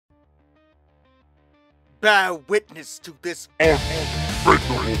bear witness to this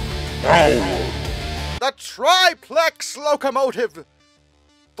Unbreakable power. The Triplex locomotive!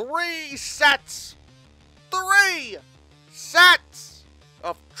 3 sets! 3 sets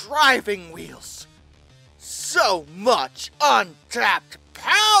of driving wheels! So much untapped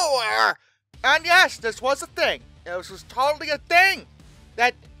power! And yes, this was a thing. This was totally a thing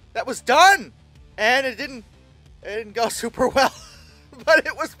that was done. And it didn't go super well. But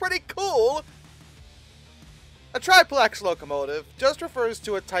it was pretty cool. A triplex locomotive just refers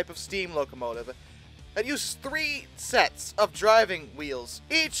to a type of steam locomotive that uses 3 sets of driving wheels,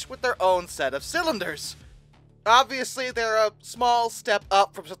 each with their own set of cylinders. Obviously, they're a small step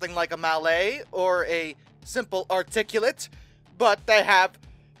up from something like a Mallet or a simple articulate, but they have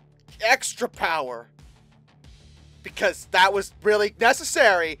extra power because that was really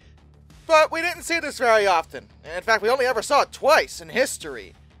necessary. But we didn't see this very often. In fact, we only ever saw it twice in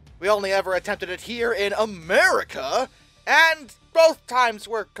history. We only ever attempted it here in America, and both times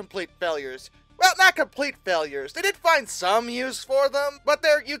were complete failures. Well, not complete failures. They did find some use for them, but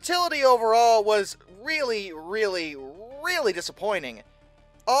their utility overall was really, really, really disappointing.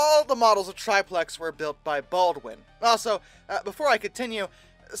 All the models of Triplex were built by Baldwin. Also, before I continue,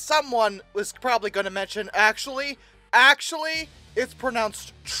 someone was probably going to mention, actually, it's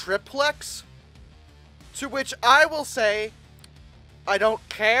pronounced Triplex. To which I will say, I don't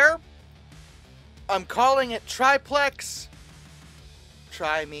care. I'm calling it Triplex.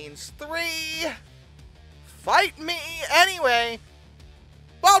 Tri means 3. Fight me! Anyway,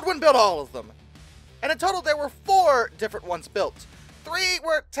 Baldwin built all of them. And in total, there were 4 different ones built. 3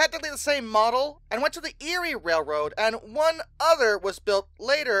 were technically the same model and went to the Erie Railroad, and 1 other was built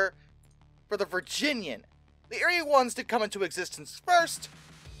later for the Virginian. The Erie ones did come into existence first,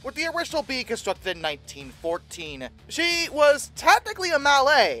 with the original being constructed in 1914. She was technically a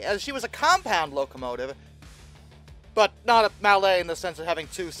Mallet, as she was a compound locomotive, but not a Mallet in the sense of having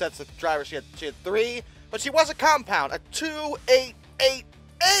 2 sets of drivers. She had 3, but she was a compound, a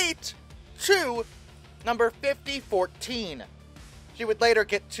 2888 number 5014. She would later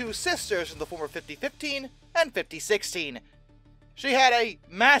get 2 sisters in the form of 5015 and 5016. She had a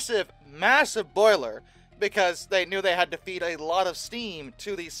massive, massive boiler, because they knew they had to feed a lot of steam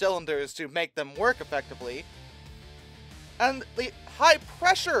to these cylinders to make them work effectively. And the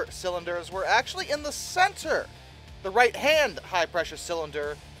high-pressure cylinders were actually in the center. The right-hand high-pressure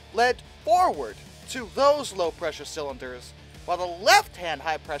cylinder led forward to those low-pressure cylinders, while the left-hand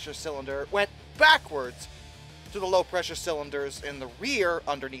high-pressure cylinder went backwards to the low-pressure cylinders in the rear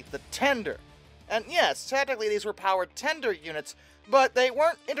underneath the tender. And yes, technically these were powered tender units, but they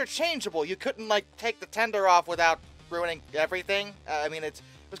weren't interchangeable. You couldn't, like, take the tender off without ruining everything. I mean, it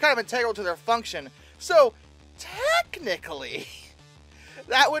was kind of integral to their function. So, technically,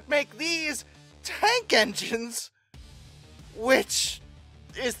 that would make these tank engines, which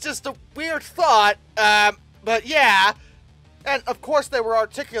is just a weird thought, but yeah. And, of course, they were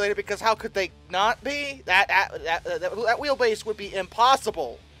articulated, because how could they not be? That wheelbase would be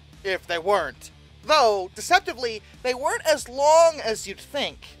impossible if they weren't. Though, deceptively, they weren't as long as you'd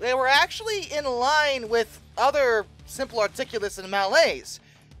think. They were actually in line with other simple articulates and Mallets.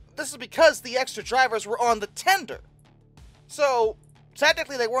 This is because the extra drivers were on the tender. So,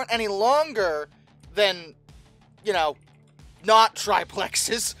 technically they weren't any longer than, you know, not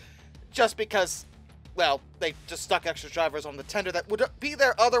triplexes, just because, well, they just stuck extra drivers on the tender that would be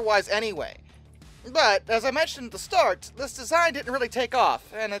there otherwise anyway. But, as I mentioned at the start, this design didn't really take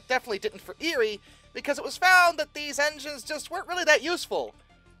off, and it definitely didn't for Erie, because it was found that these engines just weren't really that useful.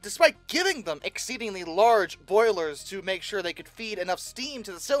 Despite giving them exceedingly large boilers to make sure they could feed enough steam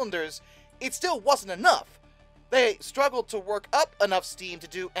to the cylinders, it still wasn't enough. They struggled to work up enough steam to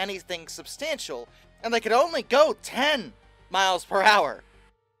do anything substantial, and they could only go 10 miles per hour.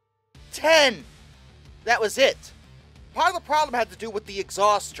 10! That was it. Part of the problem had to do with the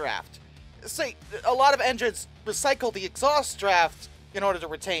exhaust draft. See, a lot of engines recycle the exhaust draft in order to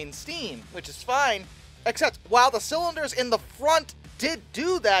retain steam, which is fine, except while the cylinders in the front did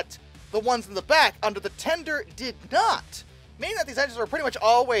do that, the ones in the back under the tender did not, meaning that these engines were pretty much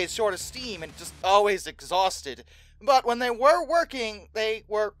always short of steam and just always exhausted. But when they were working, they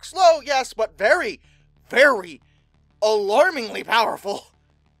were slow, yes, but very, very alarmingly powerful.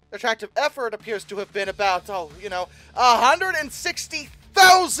 The tractive effort appears to have been about,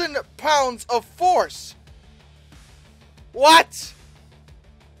 160,000 pounds of force. What?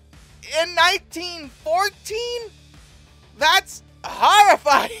 In 1914? That's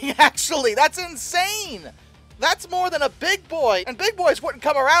horrifying, actually. That's insane. That's more than a big boy. And big boys wouldn't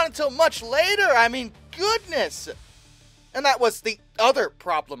come around until much later. I mean, goodness. And that was the other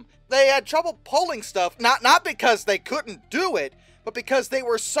problem. They had trouble pulling stuff, not because they couldn't do it, but because they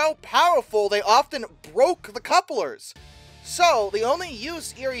were so powerful they often broke the couplers. So, the only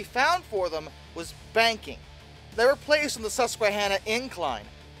use Erie found for them was banking. They were placed on the Susquehanna Incline,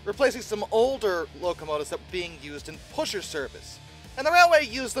 replacing some older locomotives that were being used in pusher service. And the railway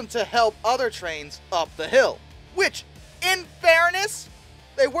used them to help other trains up the hill. Which, in fairness,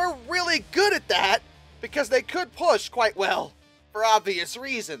 they were really good at that, because they could push quite well, for obvious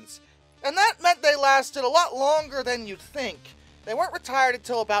reasons. And that meant they lasted a lot longer than you'd think. They weren't retired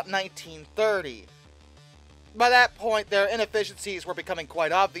until about 1930. By that point, their inefficiencies were becoming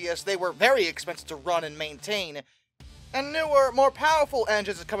quite obvious. They were very expensive to run and maintain. And newer, more powerful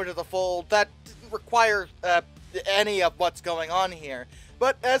engines had come into the fold that didn't require any of what's going on here.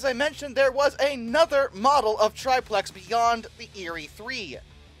 But as I mentioned, there was another model of triplex beyond the Erie 3.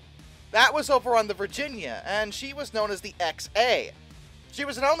 That was over on the Virginia, and she was known as the XA. She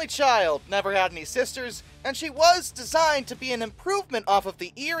was an only child, never had any sisters, and she was designed to be an improvement off of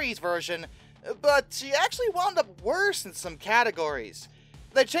the Erie's version, but she actually wound up worse in some categories.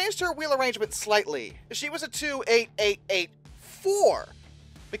 They changed her wheel arrangement slightly. She was a 28884,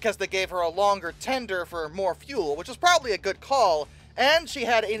 because they gave her a longer tender for more fuel, which was probably a good call, and she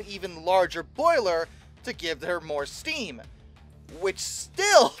had an even larger boiler to give her more steam. Which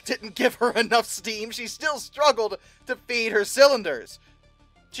still didn't give her enough steam. She still struggled to feed her cylinders.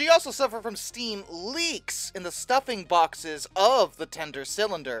 She also suffered from steam leaks in the stuffing boxes of the tender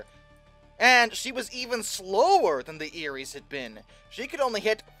cylinder. And she was even slower than the Erie's had been. She could only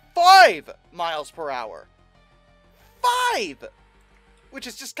hit 5 miles per hour. 5! Which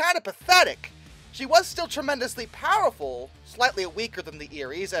is just kind of pathetic. She was still tremendously powerful, slightly weaker than the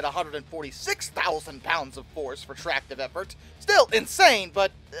Erie's at 146,000 pounds of force for tractive effort. Still insane,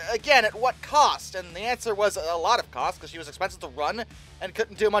 but again, at what cost? And the answer was a lot of cost, because she was expensive to run and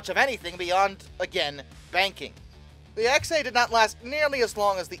couldn't do much of anything beyond, again, banking. The XA did not last nearly as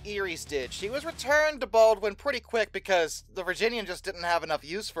long as the Erie's did. She was returned to Baldwin pretty quick because the Virginian just didn't have enough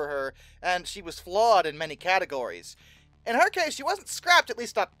use for her, and she was flawed in many categories. In her case, she wasn't scrapped, at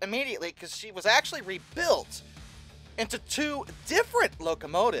least not immediately, because she was actually rebuilt into 2 different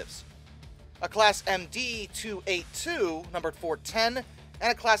locomotives. A Class MD 282, numbered 410,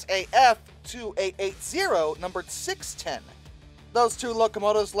 and a Class AF 2880, numbered 610. Those 2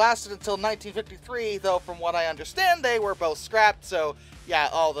 locomotives lasted until 1953, though from what I understand, they were both scrapped, so yeah,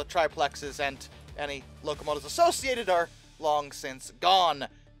 all the triplexes and any locomotives associated are long since gone.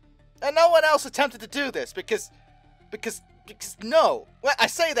 And no one else attempted to do this, because no. Well, I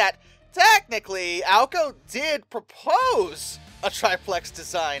say that, technically, Alco did propose a triplex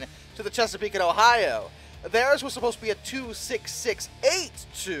design to the Chesapeake and Ohio. Theirs was supposed to be a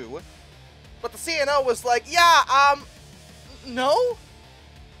 26682, but the CNO was like, yeah, no?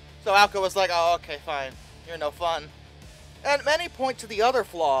 So Alco was like, oh, okay, fine. You're no fun. And many point to the other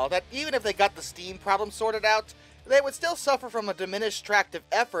flaw, that even if they got the steam problem sorted out, they would still suffer from a diminished tractive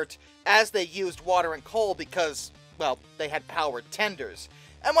effort as they used water and coal because, well, they had powered tenders.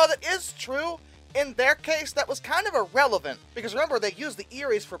 And while that is true, in their case, that was kind of irrelevant, because remember, they used the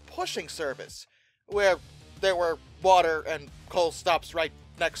Erie's for pushing service, where there were water and coal stops right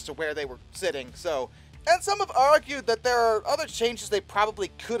next to where they were sitting, so... And some have argued that there are other changes they probably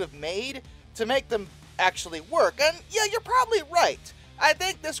could have made to make them actually work, and yeah, you're probably right. I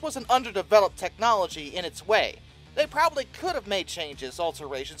think this was an underdeveloped technology in its way. They probably could have made changes,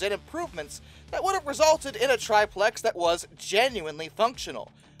 alterations, and improvements that would have resulted in a triplex that was genuinely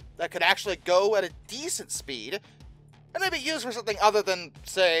functional, that could actually go at a decent speed, and maybe used for something other than,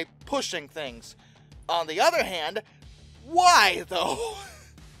 say, pushing things. On the other hand, why, though?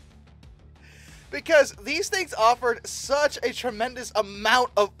 Because these things offered such a tremendous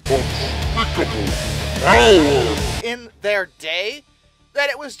amount of power in their day that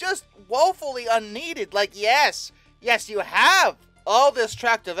it was just woefully unneeded. Like, yes, you have all this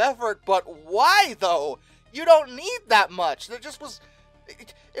tractive effort, but why, though? You don't need that much. There just was...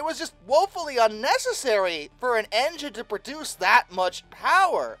 It was just woefully unnecessary for an engine to produce that much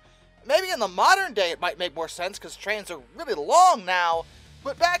power. Maybe in the modern day it might make more sense because trains are really long now,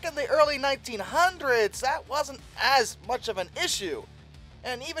 but back in the early 1900s, that wasn't as much of an issue.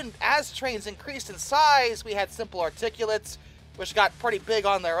 And even as trains increased in size, we had simple articulates, which got pretty big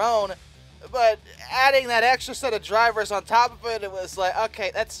on their own, but adding that extra set of drivers on top of it, it was like,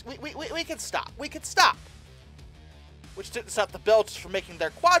 okay, we can stop. We can stop. Which didn't stop the Belgians from making their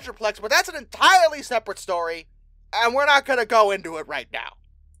quadruplex, but that's an entirely separate story, and we're not going to go into it right now.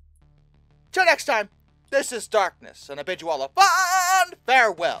 Till next time, this is Darkness, and I bid you all a fond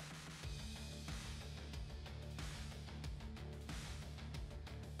farewell.